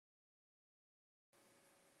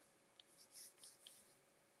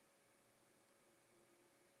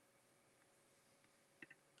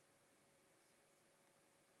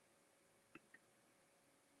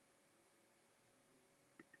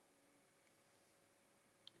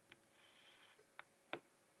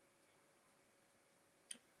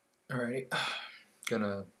Alrighty,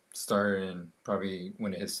 gonna start in probably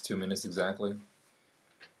when it hits 2 minutes exactly.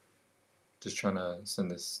 Just trying to send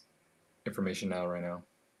this information out right now.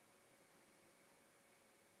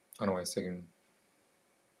 I don't know why it's taking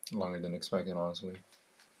longer than expected, honestly.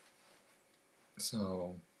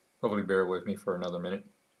 So hopefully bear with me for another minute.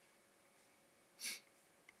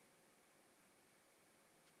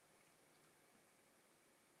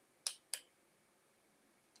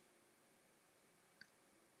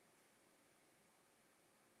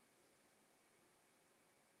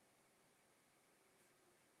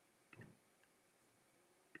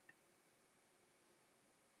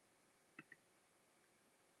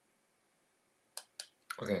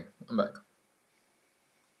 Okay, I'm back.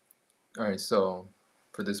 Alright, so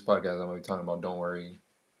for this podcast, I'm gonna be talking about don't worry,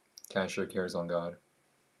 cast your cares on God.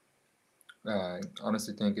 I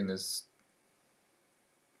honestly think in this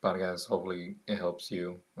podcast, hopefully it helps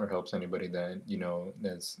you or helps anybody that you know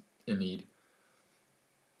that's in need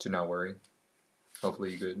to not worry.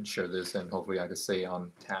 Hopefully you could share this and hopefully I could stay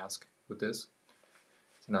on task with this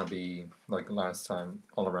to not be like last time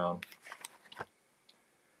all around.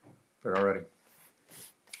 But already.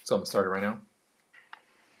 So I'm started right now.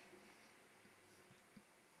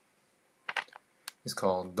 It's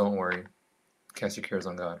called Don't Worry, Cast Your Cares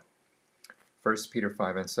on God. 1 Peter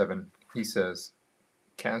 5 and 7, he says,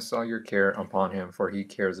 Cast all your care upon him, for he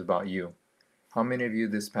cares about you. How many of you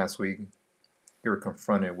this past week you were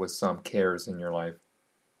confronted with some cares in your life?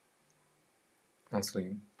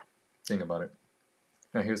 Honestly, think about it.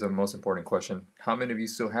 Now here's the most important question. How many of you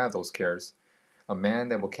still have those cares? A man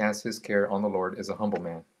that will cast his care on the Lord is a humble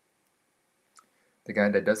man. The guy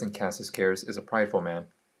that doesn't cast his cares is a prideful man.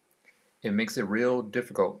 It makes it real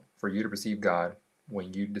difficult for you to receive God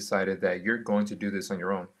when you decided that you're going to do this on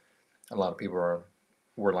your own. A lot of people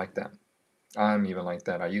were like that. I'm even like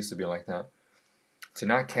that. I used to be like that. To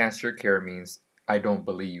not cast your care means I don't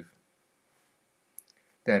believe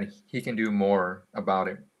that he can do more about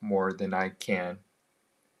it, more than I can,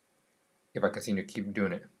 if I continue to keep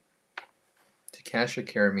doing it. To cast your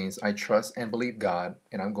care means I trust and believe God,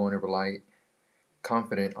 and I'm going to rely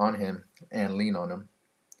confident on him and lean on him.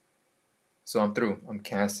 So I'm through. I'm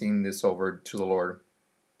casting this over to the Lord.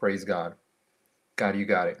 Praise God. God, you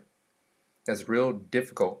got it. That's real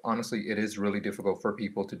difficult. Honestly, it is really difficult for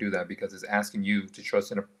people to do that because it's asking you to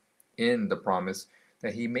trust in the promise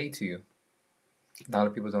that he made to you. A lot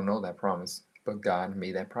of people don't know that promise, but God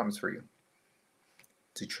made that promise for you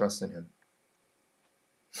to trust in him.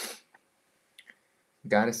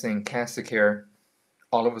 God is saying, cast the care.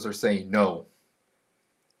 All of us are saying no.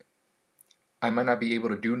 I might not be able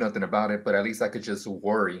to do nothing about it, but at least I could just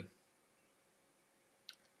worry.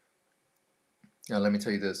 Now, let me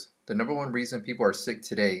tell you this. The number one reason people are sick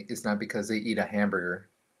today is not because they eat a hamburger.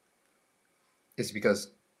 It's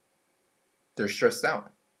because they're stressed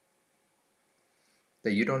out.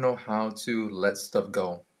 That you don't know how to let stuff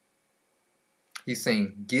go. He's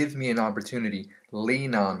saying, give me an opportunity.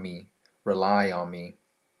 Lean on me. Rely on me.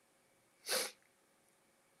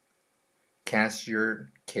 Cast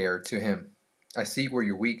your care to him. I see where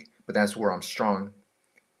you're weak, but that's where I'm strong.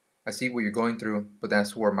 I see what you're going through, but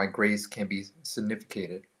that's where my grace can be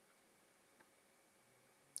significated.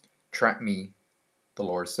 Trap me, the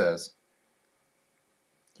Lord says.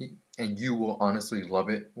 And you will honestly love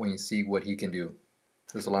it when you see what he can do.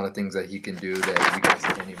 There's a lot of things that he can do that you guys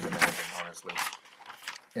can't even imagine, honestly.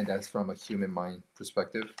 And that's from a human mind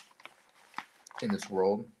perspective, in this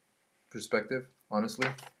world perspective, honestly.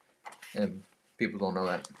 And people don't know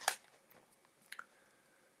that.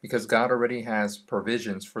 Because God already has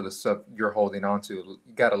provisions for the stuff you're holding on to.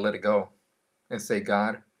 You got to let it go and say,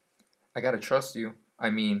 God, I got to trust you. I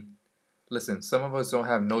mean, listen, some of us don't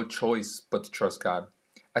have no choice but to trust God.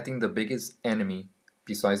 I think the biggest enemy,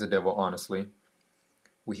 besides the devil, honestly,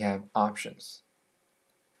 we have options.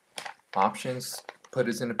 Options put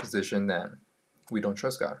us in a position that we don't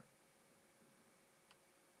trust God.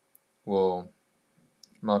 Well,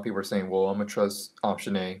 a lot of people are saying, well, I'm going to trust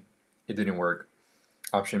option A. It didn't work.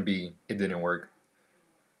 Option B, it didn't work.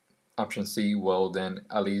 Option C, well, then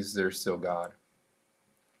at least there's still God.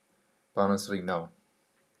 But honestly, no.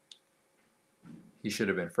 He should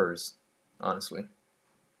have been first, honestly.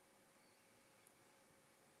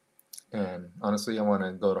 And honestly, I want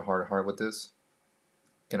to go to heart to heart with this.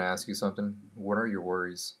 Can I ask you something? What are your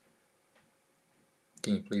worries?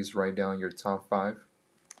 Can you please write down your top 5?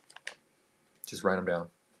 Just write them down.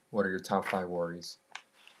 What are your top 5 worries?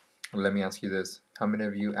 And let me ask you this. How many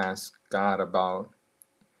of you ask God about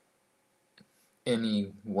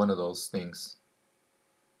any one of those things?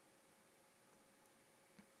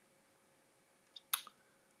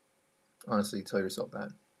 Honestly, tell yourself that.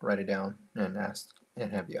 write it down and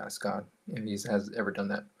have you ask God if He has ever done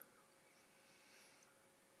that.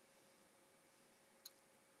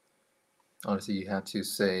 Honestly, you have to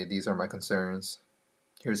say, these are my concerns.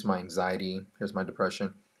 Here's my anxiety. Here's my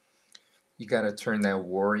depression. You got to turn that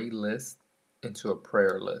worry list into a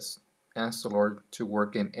prayer list. Ask the Lord to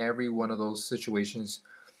work in every one of those situations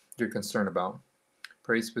you're concerned about.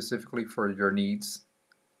 Pray specifically for your needs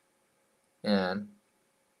and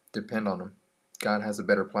depend on Him. God has a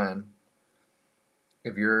better plan.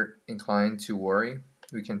 If you're inclined to worry,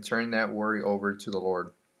 we can turn that worry over to the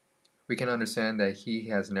Lord. We can understand that He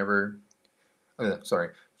has never,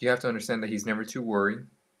 you have to understand that He's never too worried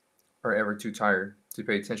or ever too tired to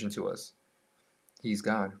pay attention to us. He's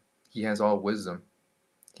God. He has all wisdom.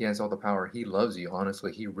 He has all the power. He loves you.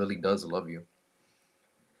 Honestly, He really does love you.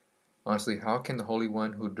 Honestly, how can the Holy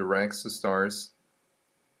One who directs the stars,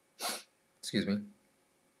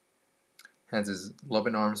 has His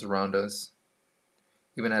loving arms around us,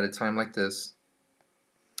 even at a time like this?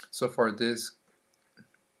 So far, this,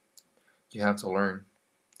 you have to learn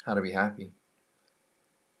how to be happy.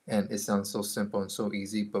 And it sounds so simple and so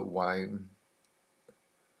easy, but why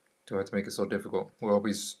do I have to make it so difficult? We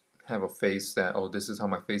always have a face that, oh, this is how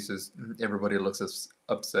my face is. Everybody looks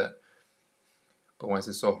upset. But why is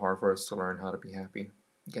it so hard for us to learn how to be happy?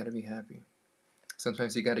 You got to be happy.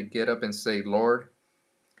 Sometimes you got to get up and say, Lord,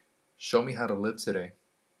 show me how to live today.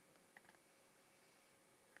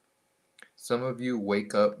 Some of you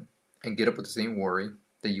wake up and get up with the same worry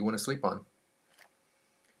that you want to sleep on.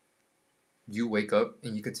 You wake up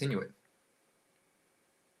and you continue it.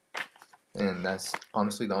 And that's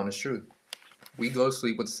honestly the honest truth. We go to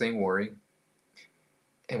sleep with the same worry,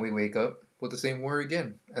 and we wake up with the same worry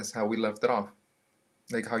again as how we left it off.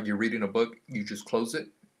 Like how you're reading a book, you just close it,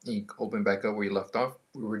 and you open back up where you left off.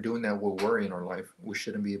 We were doing that with worry in our life. We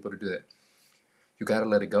shouldn't be able to do that. You got to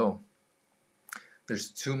let it go. There's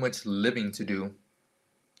too much living to do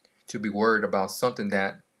to be worried about something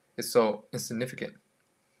that is so insignificant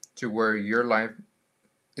to where your life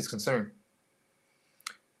is concerned.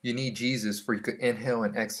 You need Jesus for you could inhale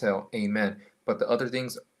and exhale, amen. But the other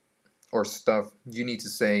things or stuff, you need to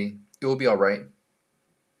say, it will be all right.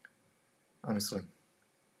 Honestly.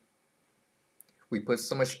 We put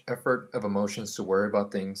so much effort of emotions to worry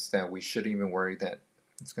about things that we shouldn't even worry, that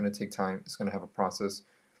it's going to take time, it's going to have a process,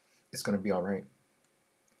 it's going to be all right.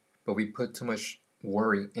 But we put too much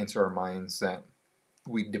worry into our minds that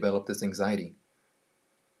we develop this anxiety.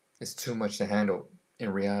 It's too much to handle.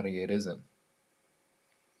 In reality, it isn't.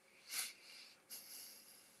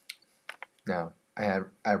 Now,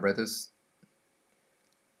 I read this,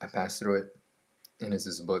 I passed through it, and it's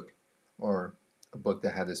this book, or a book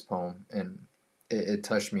that had this poem, and it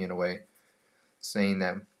touched me in a way, saying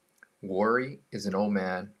that worry is an old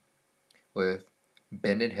man with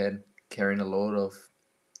bended head carrying a load of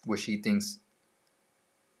which he thinks.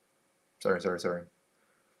 Sorry.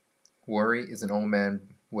 Worry is an old man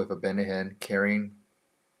with a bended head carrying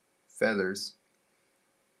feathers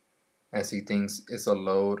as he thinks it's a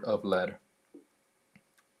load of lead.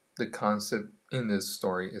 The concept in this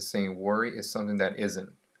story is saying worry is something that isn't.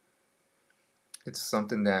 It's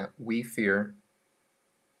something that we fear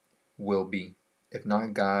will be. If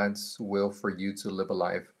not God's will for you to live a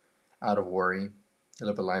life out of worry,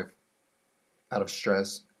 live a life out of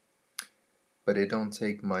stress, but it don't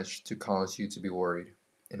take much to cause you to be worried,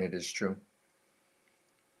 and it is true.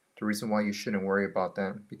 The reason why you shouldn't worry about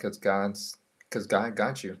that, because God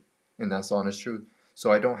got you, and that's the honest truth.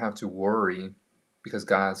 So I don't have to worry because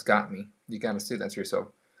God's got me. You got to say that to yourself.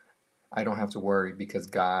 I don't have to worry because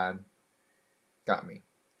God got me.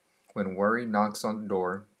 When worry knocks on the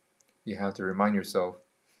door, you have to remind yourself,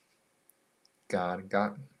 God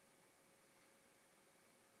got me.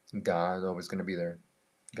 God's always going to be there.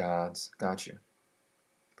 God's got you.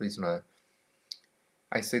 Please know that.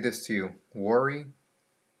 I say this to you. Worry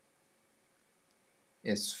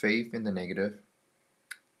is faith in the negative,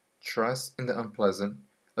 trust in the unpleasant,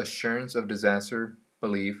 assurance of disaster,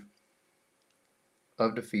 belief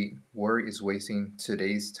of defeat. Worry is wasting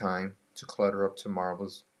today's time to clutter up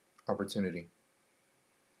tomorrow's opportunity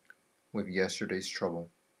with yesterday's trouble.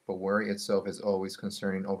 But worry itself is always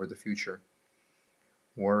concerning over the future.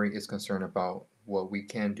 Worry is concerned about what we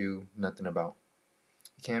can do nothing about.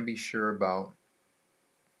 You can't be sure about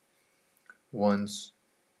one's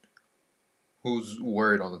who's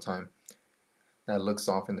worried all the time. That looks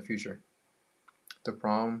off in the future. The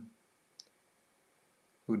problem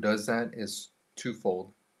who does that is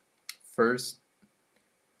twofold. First,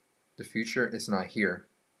 the future is not here.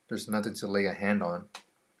 There's nothing to lay a hand on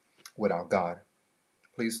without God.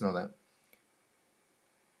 Please know that.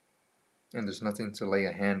 and there's nothing to lay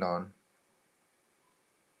a hand on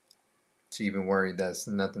to even worry. That's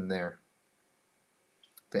nothing there.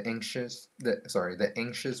 The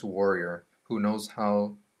anxious warrior who knows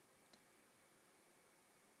how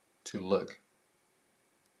to look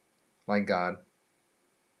like God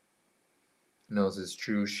knows his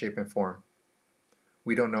true shape and form.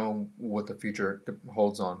 We don't know what the future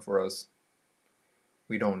holds on for us.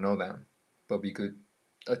 We don't know that. But we could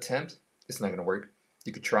attempt, it's not going to work.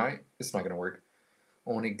 You could try, it's not going to work.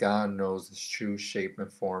 Only God knows the true shape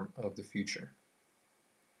and form of the future.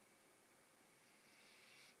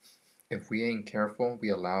 If we ain't careful, we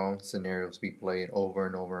allow scenarios to be played over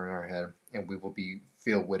and over in our head, and we will be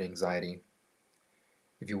filled with anxiety.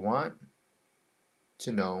 If you want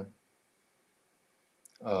to know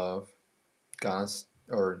of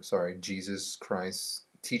Jesus Christ's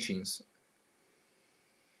teachings,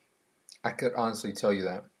 I could honestly tell you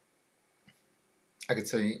that. I could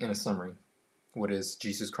tell you in a summary what is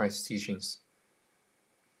Jesus Christ's teachings.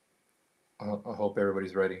 I hope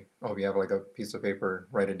everybody's ready. I hope you have like a piece of paper,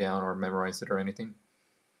 write it down or memorize it or anything.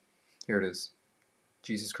 Here it is.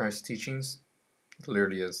 Jesus Christ's teachings, it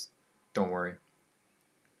literally is, don't worry.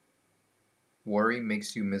 Worry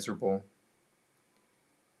makes you miserable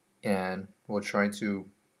and will try to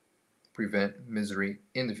prevent misery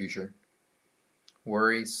in the future.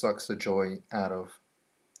 Worry sucks the joy out of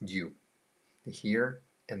you, the here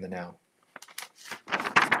and the now.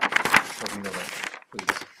 Hope you know that,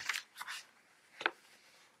 please.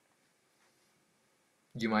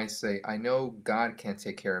 You might say, I know God can't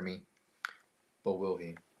take care of me, but will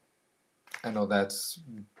he? I know that's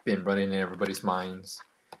been running in everybody's minds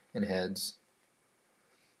and heads.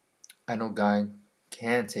 I know God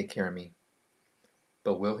can take care of me,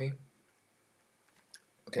 but will he?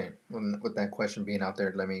 Okay, with that question being out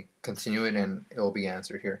there, let me continue it and it will be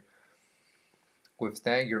answered here. With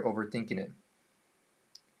that, you're overthinking it.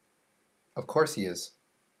 Of course he is.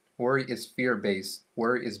 Worry is fear-based.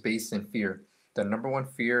 Worry is based in fear. The number one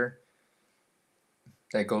fear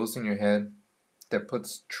that goes in your head that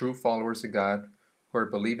puts true followers of God who are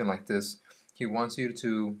believing like this, he wants you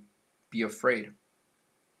to be afraid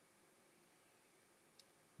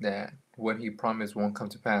that what he promised won't come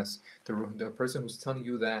to pass. The person who's telling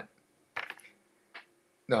you that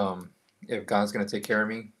if God's going to take care of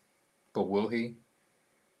me, but will he?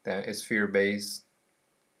 That is fear-based.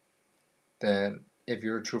 That if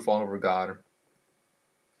you're a true follower of God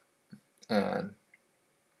and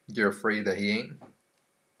you're afraid that he ain't,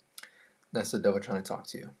 that's the devil trying to talk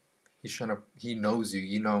to you. He knows you.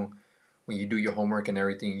 You know, when you do your homework and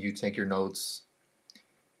everything, you take your notes,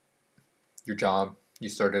 your job, you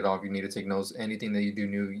started off, you need to take notes. Anything that you do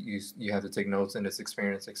new, you have to take notes in this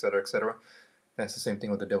experience, etc., etc. That's the same thing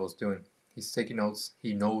what the devil's doing. He's taking notes.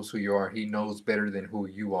 He knows who you are. He knows better than who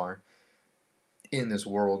you are in this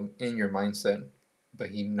world, in your mindset. But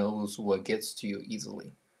he knows what gets to you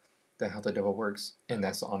easily. That's how the devil works. And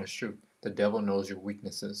that's the honest truth. The devil knows your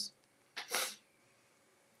weaknesses.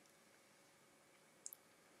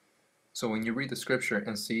 So when you read the scripture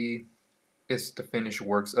and see it's the finished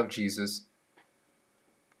works of Jesus,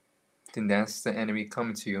 then that's the enemy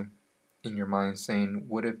coming to you in your mind saying,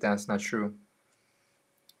 what if that's not true?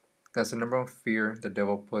 That's the number one fear the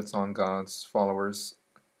devil puts on God's followers,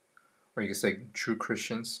 or you could say true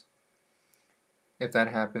Christians. If that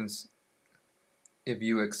happens, if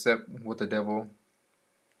you accept what the devil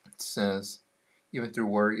says, even through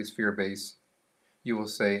worry is fear-based, you will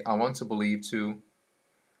say, I want to believe too,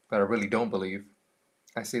 but I really don't believe.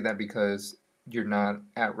 I say that because you're not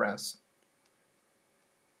at rest.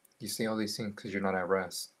 You say all these things because you're not at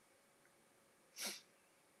rest.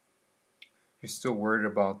 You're still worried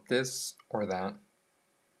about this or that.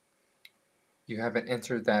 You haven't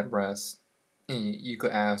entered that rest. And you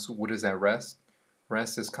could ask, what is that rest?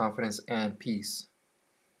 Rest is confidence and peace.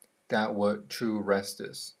 That's what true rest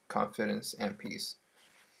is, confidence and peace.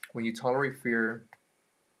 When you tolerate fear,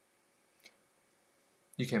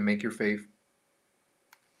 you can make your faith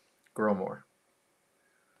grow more.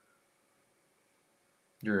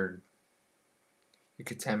 You're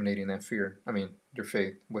contaminating that fear. I mean, your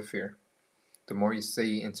faith with fear. The more you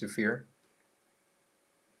stay into fear,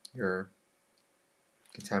 you're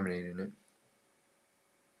contaminating it.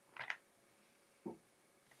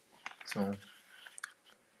 So,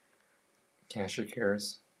 cast your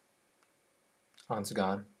cares onto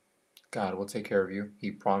God. God will take care of you.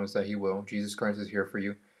 He promised that he will. Jesus Christ is here for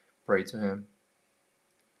you. Pray to him.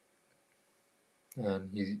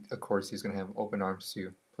 And of course, he's going to have open arms to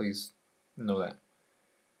you. Please know that.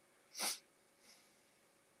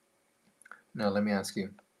 Now, let me ask you.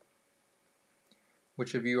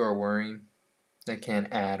 Which of you are worrying that can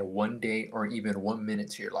add 1 day or even 1 minute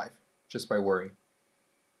to your life just by worry.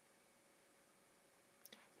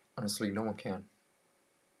 Honestly, no one can.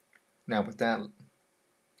 Now, with that,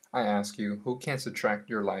 I ask you, who can subtract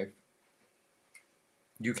your life?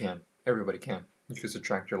 You can. Everybody can. You can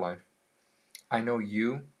subtract your life. I know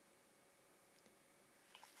you,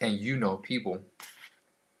 and you know people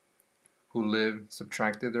who live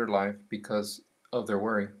subtracted their life because of their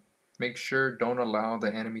worry. Make sure don't allow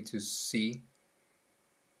the enemy to see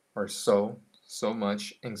or sow so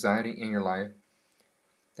much anxiety in your life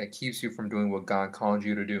that keeps you from doing what God called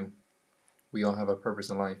you to do. We all have a purpose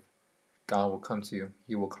in life. God will come to you.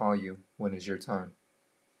 He will call you when it's your time.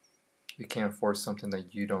 You can't force something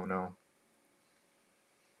that you don't know.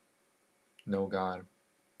 Know God,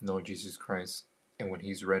 know Jesus Christ, and when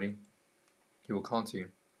He's ready, He will call to you.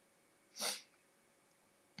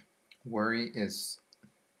 Worry is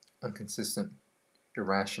inconsistent,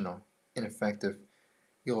 irrational, ineffective,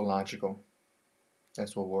 illogical.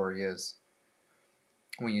 That's what worry is.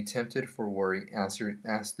 When you're tempted for worry,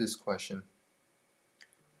 ask this question: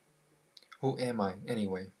 who am I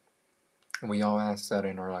anyway? And we all ask that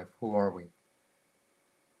in our life. Who are we?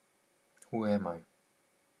 Who am I?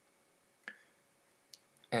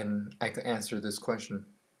 And I can answer this question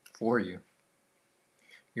for you.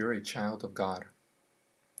 You're a child of God.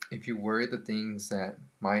 If you worry the things that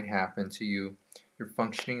might happen to you, you're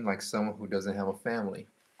functioning like someone who doesn't have a family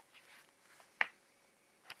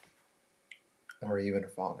or even a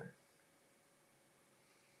father.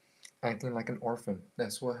 Acting like an orphan.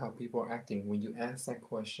 That's how people are acting. When you ask that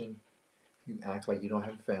question, you act like you don't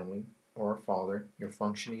have a family or a father. You're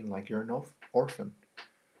functioning like you're an orphan.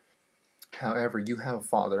 However, you have a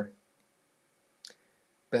father.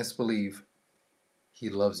 Best believe he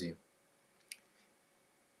loves you.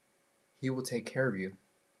 He will take care of you.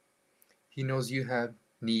 He knows you have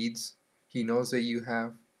needs. He knows that you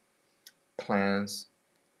have plans.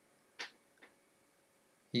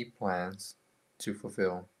 He plans to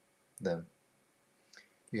fulfill them.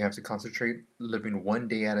 You have to concentrate living 1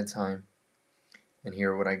 day at a time. And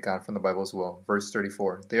hear what I got from the Bible as well. Verse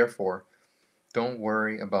 34. Therefore, don't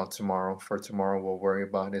worry about tomorrow, for tomorrow will worry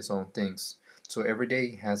about its own things. So every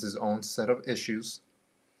day has its own set of issues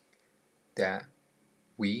that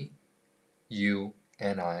we, you,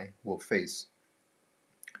 and I will face.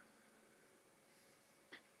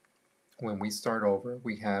 When we start over,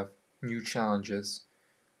 we have new challenges.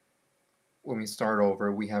 When we start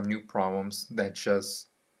over, we have new problems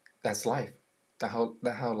that's life. That's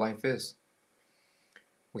how life is.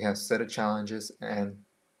 We have set of challenges and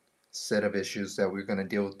set of issues that we're going to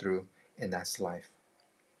deal through, and that's life.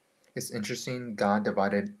 It's interesting, God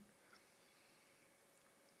divided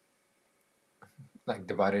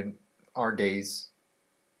our days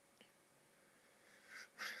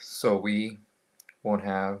so we won't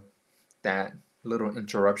have that little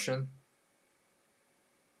interruption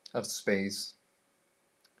of space.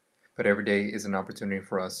 But every day is an opportunity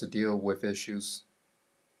for us to deal with issues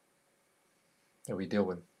that we deal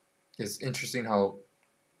with. It's interesting how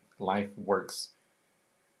life works.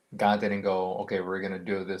 God didn't go, okay, we're going to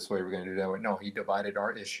do it this way, we're going to do that way. No, He divided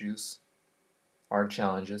our issues, our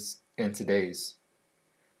challenges into days.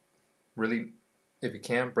 Really, if you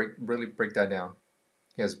can really break that down,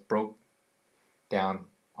 He has broke down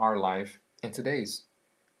our life into days.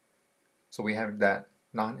 So we have that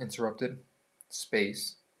non-interrupted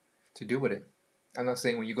space to do with it. I'm not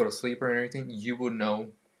saying when you go to sleep or anything, you will know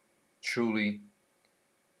truly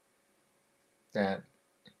that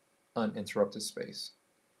uninterrupted space.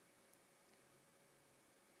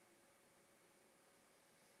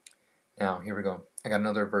 Now, here we go. I got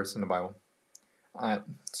another verse in the Bible.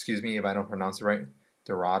 Excuse me if I don't pronounce it right.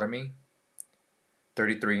 Deuteronomy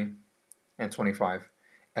 33 and 25.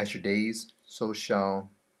 As your days, so shall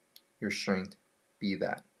your strength be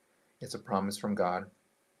that. It's a promise from God.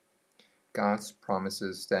 God's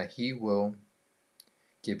promises that He will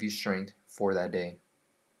give you strength for that day.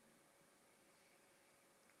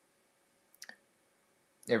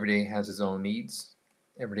 Every day has its own needs.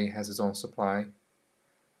 Every day has its own supply.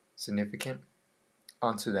 Significant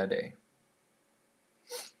onto that day.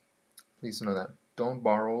 Please know that. Don't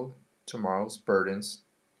borrow tomorrow's burdens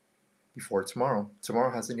before tomorrow.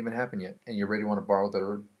 Tomorrow hasn't even happened yet, and you already want to borrow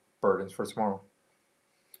the burdens for tomorrow.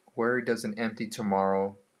 Worry doesn't empty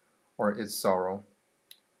tomorrow or its sorrow.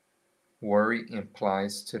 Worry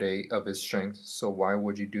implies today of its strength, so why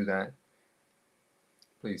would you do that?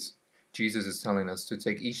 Please. Jesus is telling us to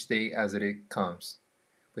take each day as it comes.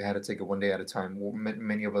 We had to take it 1 day at a time.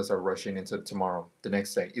 Many of us are rushing into tomorrow, the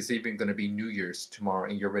next day. It's even going to be New Year's tomorrow,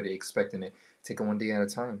 and you're already expecting it. Take it 1 day at a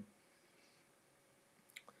time.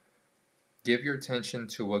 Give your attention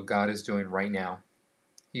to what God is doing right now.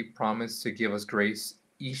 He promised to give us grace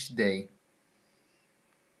each day.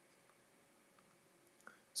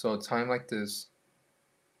 So, a time like this,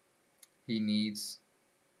 He needs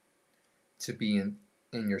to be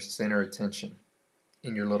in your center attention,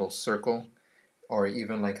 in your little circle, or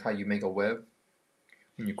even like how you make a web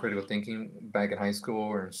in your critical thinking back in high school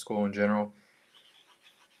or in school in general.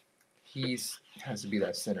 He has to be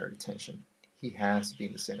that center of attention. He has to be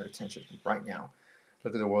the center of attention right now.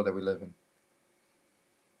 Look at the world that we live in.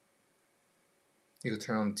 You can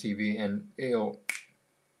turn on the TV and it'll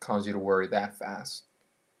cause you to worry that fast.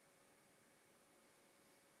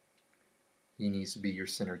 He needs to be your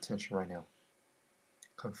center of attention right now.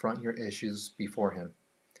 Confront your issues before Him.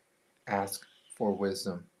 Ask for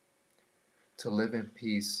wisdom to live in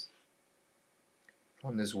peace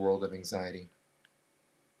from this world of anxiety.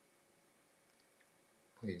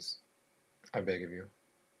 Please, I beg of you,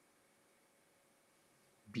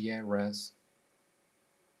 be at rest.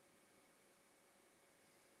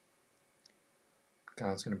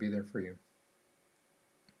 God's going to be there for you.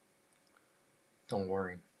 Don't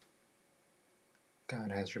worry.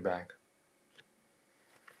 God has your back.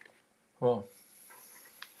 Well,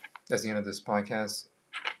 that's the end of this podcast.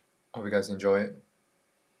 Hope you guys enjoy it.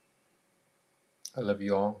 I love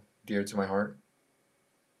you all, dear to my heart.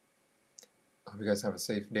 Hope you guys have a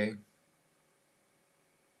safe day.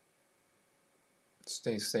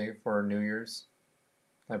 Stay safe for New Year's.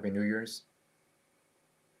 Happy New Year's.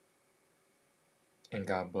 And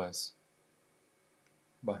God bless.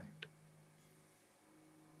 Bye.